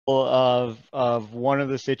of one of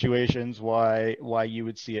the situations why you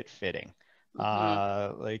would see it fitting. Hmm.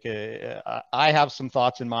 I have some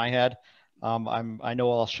thoughts in my head. I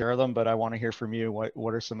know I'll share them, but I want to hear from you.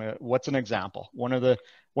 What are some what's an example? One of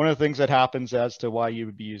the things that happens as to why you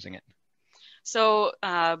would be using it. So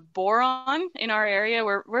boron in our area,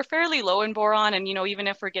 we're fairly low in boron, and even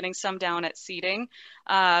if we're getting some down at seeding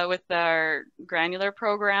with our granular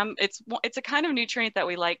program, it's a kind of nutrient that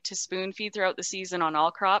we like to spoon feed throughout the season on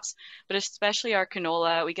all crops, but especially our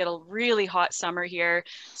canola. We get a really hot summer here,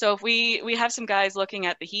 so if we have some guys looking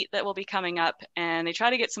at the heat that will be coming up, and they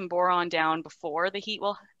try to get some boron down before the heat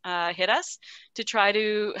will hit us to try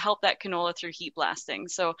to help that canola through heat blasting.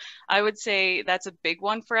 So I would say that's a big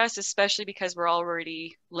one for us, especially because we're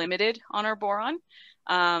already limited on our boron.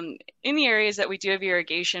 In the areas that we do have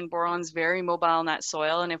irrigation, boron's very mobile in that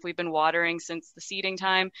soil. And if we've been watering since the seeding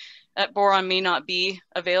time, that boron may not be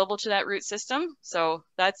available to that root system. So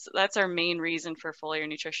that's our main reason for foliar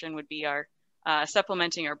nutrition would be our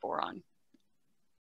supplementing our boron.